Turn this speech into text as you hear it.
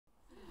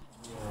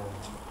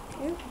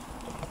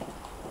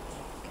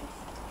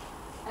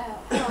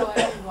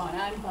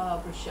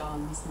with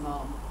Shaun's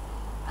mum,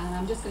 and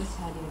I'm just going to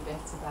tell you a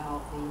bit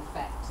about the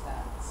effect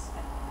that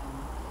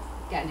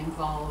getting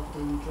involved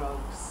in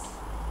drugs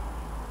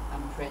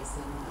and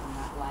prison and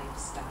that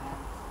lifestyle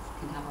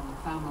can have on the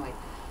family.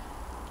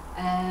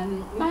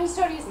 My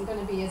story isn't going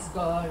to be as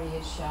gory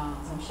as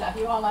Shaun's. I'm sure. Have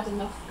you all had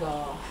enough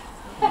gore?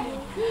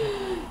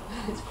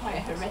 It's quite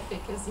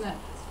horrific, isn't it?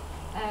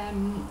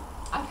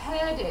 I've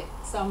heard it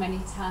so many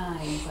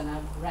times and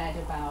I've read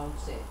about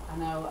it. I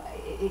know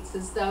it's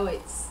as though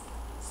it's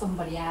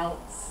somebody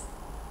else.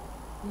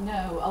 You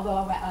know,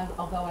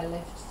 although I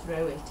lived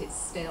through it, it's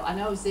still. I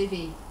know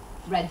Zivy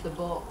read the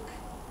book.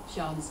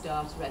 Shaun's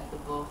daughter read the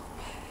book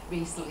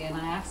recently, and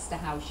I asked her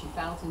how she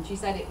felt, and she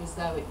said it was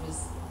though it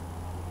was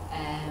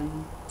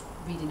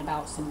reading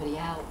about somebody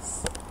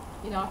else.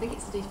 You know, I think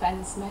it's a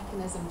defence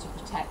mechanism to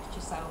protect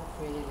yourself,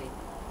 really.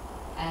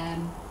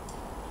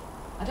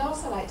 I'd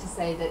also like to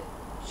say that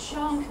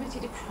Shaun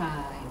committed a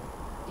crime.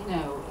 You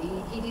know,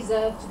 he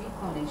deserved to be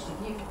punished.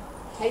 If you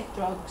take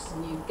drugs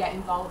and you get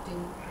involved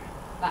in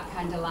that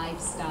kind of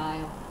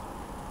lifestyle,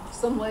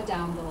 somewhere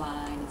down the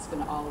line it's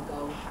going to all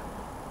go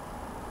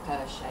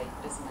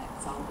pear-shaped, isn't it?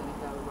 It's all going to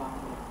go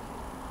wrong.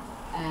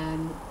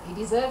 He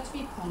deserved to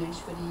be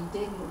punished, but he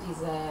didn't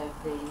deserve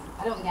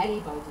I don't think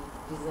anybody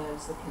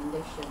deserves the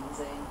conditions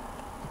in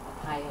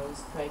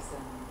Ohio's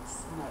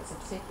prisons. You know, it's a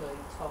particularly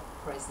tough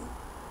prison.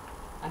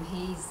 And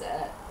he's,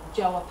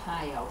 Joe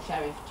Arpaio,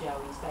 Sheriff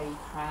Joe, he's very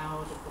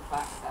proud of the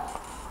fact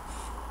that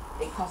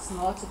it costs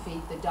more to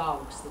feed the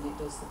dogs than it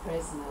does the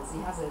prisoners. He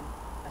has a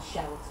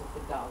shelter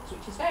for dogs,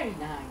 which is very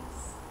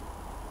nice,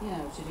 you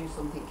know, to do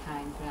something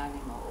kind for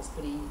animals,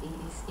 but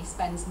he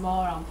spends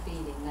more on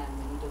feeding them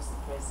than he does the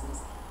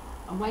prisoners.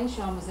 And when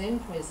Shaun was in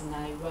prison,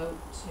 I wrote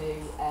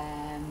to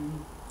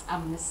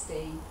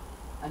Amnesty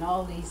and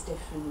all these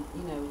different,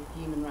 you know,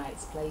 human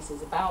rights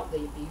places about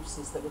the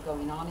abuses that were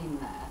going on in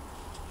there.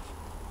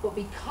 But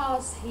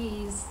because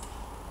he's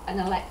an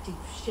elected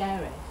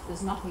sheriff,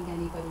 there's nothing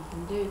anybody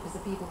can do, because the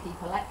people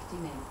keep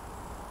electing him,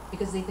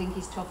 because they think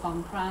he's tough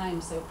on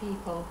crime, so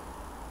people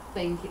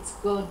think it's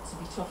good to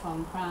be tough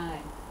on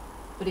crime.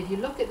 But if you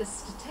look at the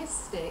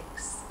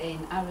statistics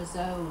in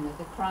Arizona,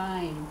 the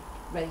crime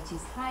rate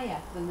is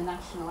higher than the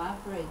national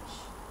average,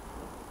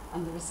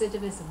 and the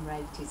recidivism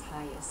rate is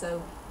higher,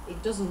 so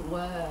it doesn't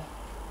work.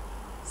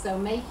 So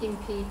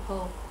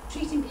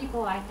treating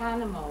people like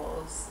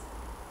animals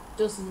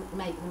doesn't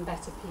make them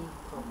better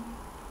people.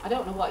 I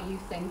don't know what you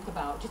think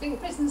about. Do you think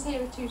prisons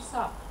here are too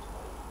soft?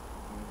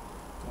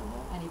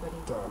 Anybody?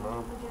 Don't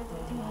know.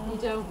 You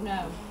don't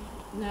know?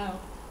 No.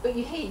 But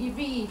you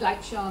read,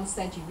 like Shaun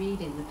said, you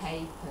read in the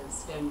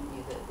papers, don't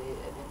you, that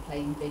they're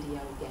playing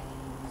video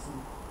games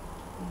and,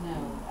 you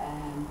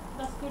know.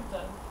 That's good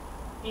though,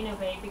 in a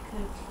way,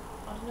 because,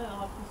 I don't know,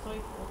 I feel sorry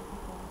for all the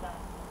people that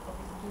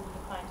obviously do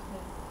the crimes,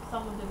 because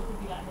some of them could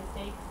be like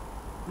mistakes.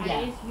 And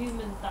Yeah. it is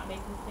humans that make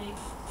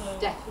mistakes, so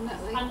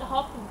Definitely. and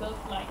half of them go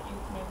for like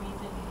no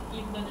reason,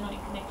 even though they're not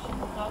in connection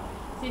and stuff.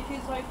 So you feel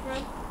sorry for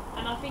them,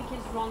 and I think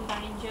it's wrong that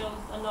in jails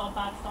a lot of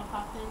bad stuff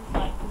happens,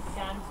 like the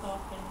scam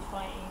stuff and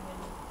fighting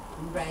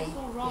and Rape. it's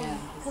all wrong. Yeah,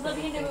 Because at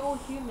the end of it, we're all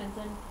humans,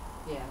 and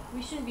yeah.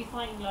 we shouldn't be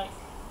fighting like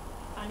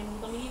animals.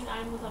 I mean, even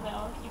animals are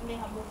better. Even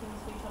they have more things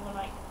for each other,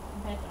 like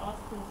compared to us,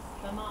 because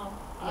the amount.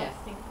 I Yeah,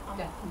 just think I'm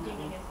definitely.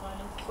 completely against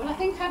violence. Well, I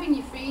think having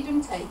your freedom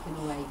taken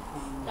away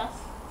from you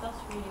That's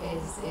really wrong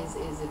as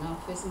well. is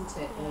enough, isn't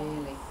it, Yeah.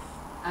 really?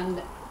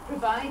 And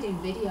providing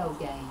video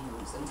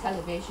games and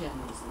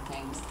televisions and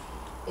things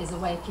is a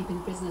way of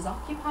keeping prisoners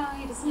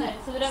occupied, isn't it?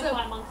 So they don't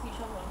fight amongst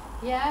each other.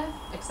 Yeah,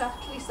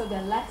 exactly. So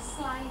they're less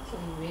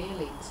likely,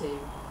 really,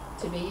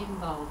 to be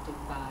involved in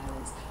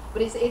violence.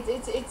 But it's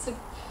a,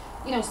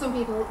 you know, some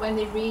people, when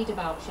they read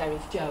about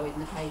Sheriff Joe in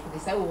the paper, they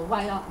say, oh, well,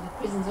 why aren't the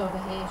prisons over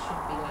here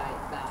should be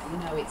like that? You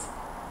know,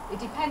 it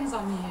depends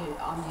on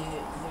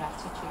your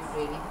attitude,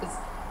 really, because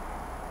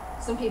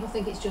some people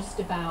think it's just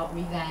about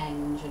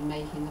revenge and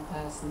making the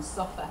person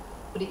suffer,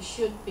 but it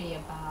should be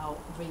about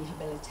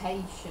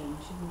rehabilitation,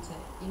 shouldn't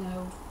it? You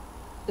know,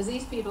 because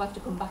these people have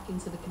to come back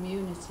into the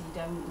community,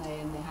 don't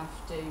they? And they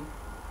have to,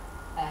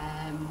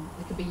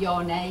 they could be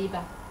your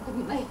neighbour,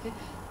 couldn't they?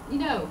 You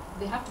know,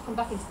 they have to come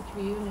back into the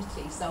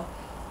community, so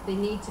they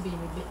need to be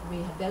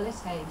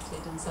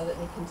rehabilitated, and so that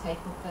they can take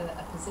up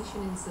a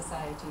position in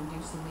society and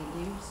do something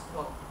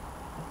useful.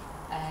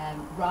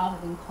 Rather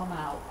than come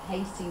out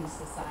hating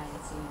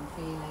society and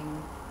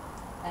feeling,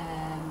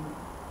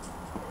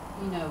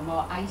 you know,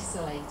 more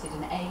isolated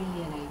and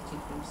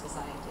alienated from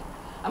society.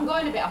 I'm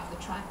going a bit off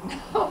the track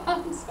now,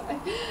 I'm sorry.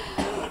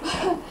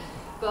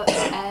 But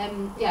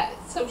yeah,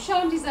 so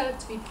Shaun deserved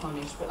to be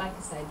punished, but like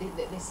I say,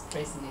 this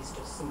prison is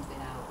just something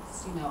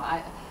else. You know,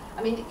 I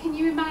mean, can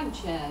you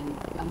imagine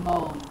a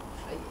mum,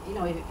 you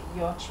know,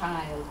 your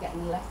child,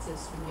 getting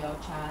letters from your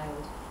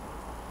child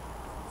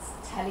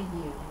telling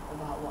you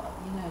about what,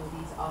 you know,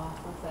 these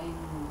awful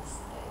things.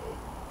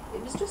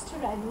 It was just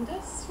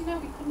horrendous, you know,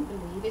 we couldn't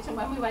believe it. And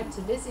when we went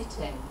to visit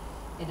him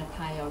in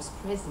Arpaio's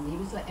prison, he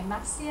was like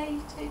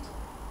emaciated.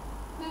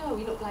 No,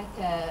 he looked like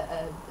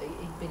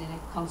he'd been in a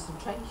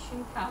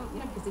concentration camp, you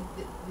know, because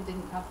they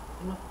didn't have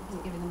enough,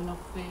 wasn't giving them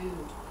enough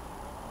food.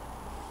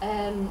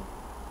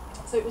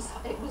 So it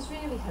was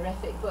really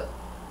horrific, but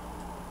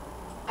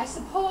I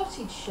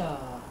supported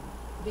Shaun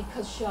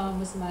because Shaun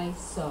was my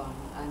son,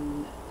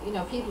 and you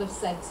know, people have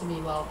said to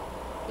me, well,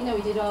 you know,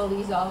 he did all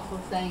these awful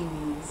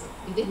things,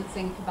 he didn't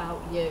think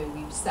about you,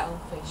 he was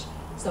selfish,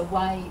 so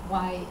why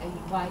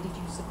did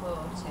you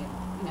support him?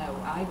 You know,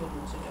 I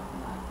wouldn't have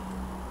done that.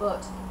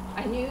 But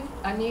I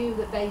knew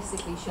that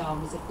basically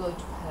Shaun was a good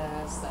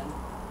person,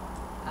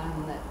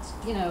 and that,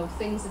 you know,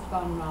 things had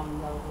gone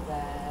wrong over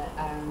there,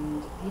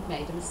 and he'd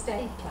made a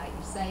mistake, like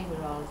you say,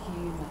 we're all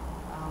human,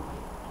 aren't we?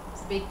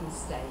 It's a big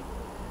mistake,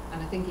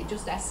 and I think it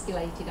just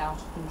escalated out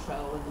of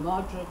control, and the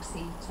more drugs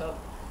he took,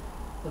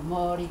 the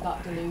more he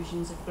got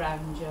delusions of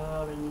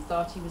grandeur, and he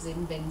thought he was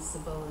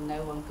invincible and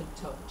no one could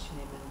touch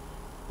him, and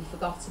he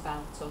forgot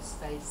about us,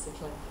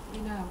 basically,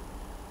 you know.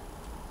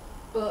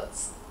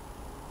 But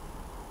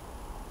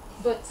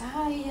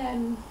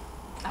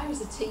I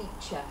was a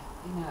teacher,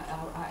 you know,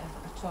 I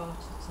taught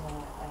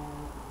at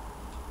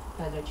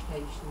further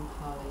education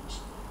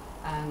college,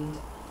 and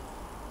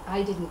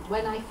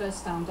when I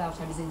first found out,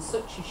 I was in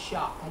such a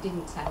shock, I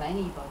didn't tell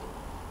anybody.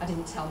 I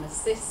didn't tell my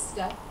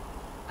sister,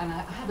 and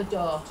I have a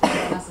daughter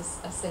who has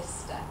a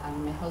sister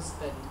and my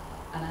husband,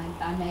 and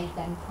I made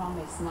them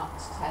promise not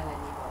to tell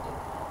anybody,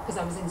 because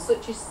I was in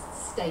such a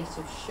state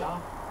of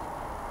shock.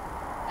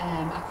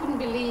 I couldn't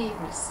believe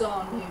my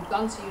son, who'd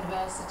gone to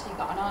university,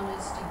 got an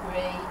honours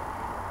degree,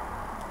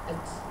 had,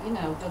 you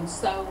know, done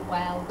so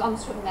well, gone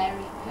to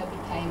America,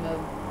 became a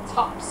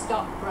top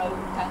stockbroker.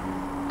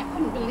 I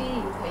couldn't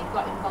believe he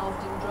got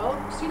involved in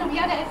drugs. You know, he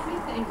had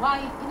everything.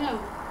 Why, you know,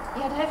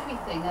 he had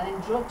everything, and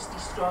then drugs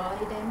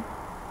destroyed him.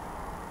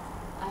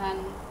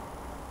 And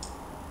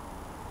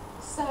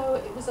so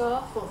it was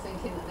awful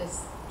thinking that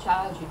this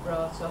child you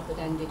brought up had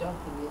ended up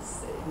in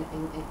this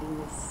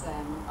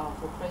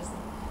awful prison.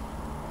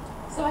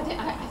 So I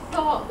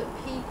thought that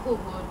people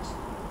would,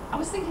 I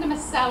was thinking of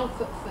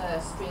myself at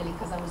first really,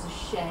 because I was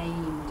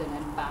ashamed and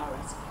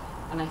embarrassed,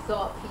 and I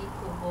thought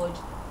people would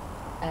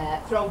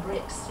throw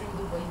bricks through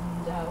the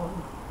window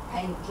and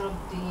paint drug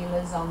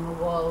dealers on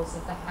the walls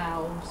of the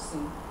house,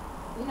 and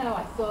you know,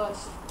 I thought,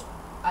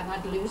 and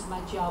I'd lose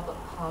my job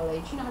at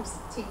college. You know, I was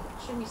a teacher,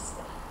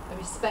 a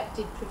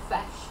respected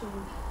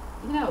profession.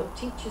 You know,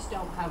 teachers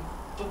don't have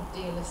drug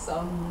dealer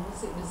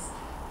sons. It was,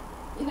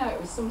 you know,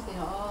 it was something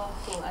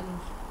awful.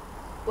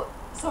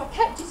 So I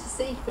kept it a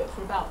secret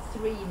for about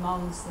 3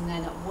 months, and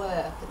then at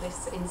work, at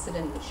this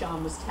incident that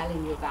Shaun was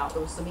telling you about,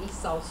 there were some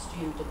ESOL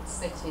students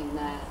sitting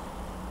there,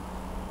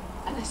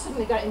 and I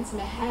suddenly got it into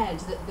my head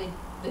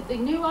that they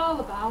knew all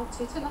about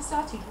it, and I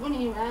started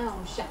running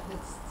around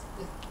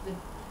the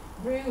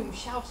room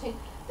shouting,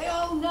 they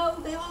all know,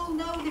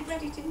 they've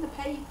read it in the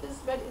papers,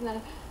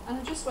 and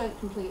I just went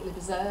completely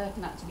berserk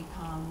and had to be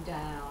calmed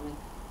down. And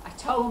I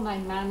told my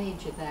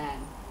manager then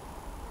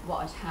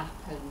what had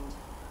happened,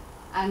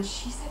 and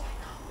she said,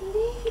 I can't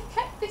believe you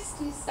kept this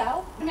to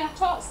yourself. I mean, I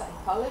taught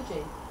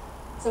psychology,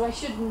 so I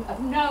shouldn't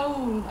have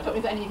known. I don't know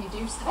if any of you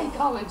do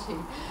psychology,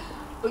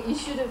 but I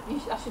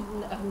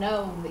shouldn't have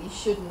known that you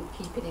shouldn't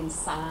keep it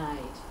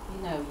inside.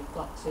 You know, you've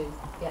got to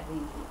get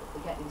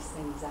these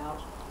things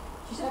out.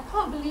 She said, I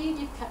can't believe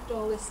you've kept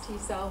all this to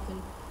yourself.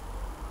 And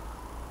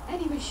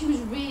anyway, she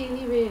was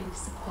really, really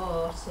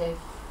supportive.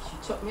 She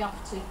took me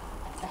off to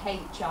the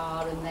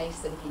HR, and they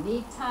said, if you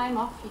need time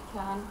off, you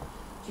can.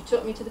 She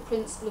took me to the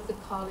principal of the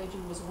college,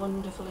 who was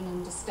wonderful and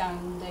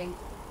understanding.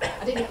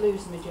 I didn't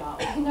lose my job.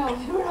 You know,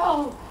 they were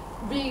all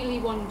really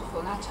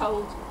wonderful, and I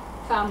told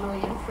family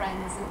and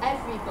friends, and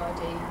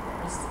everybody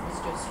was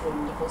just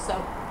wonderful.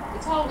 So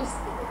it's always,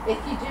 if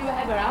you do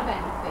ever have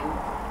anything,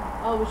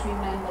 always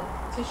remember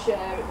to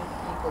share it with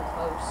people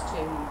close to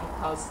you,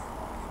 because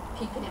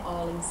keeping it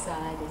all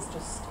inside is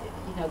just,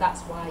 you know,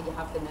 that's why you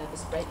have the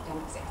nervous breakdown,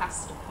 because it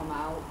has to come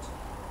out.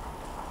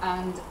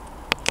 And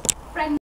friends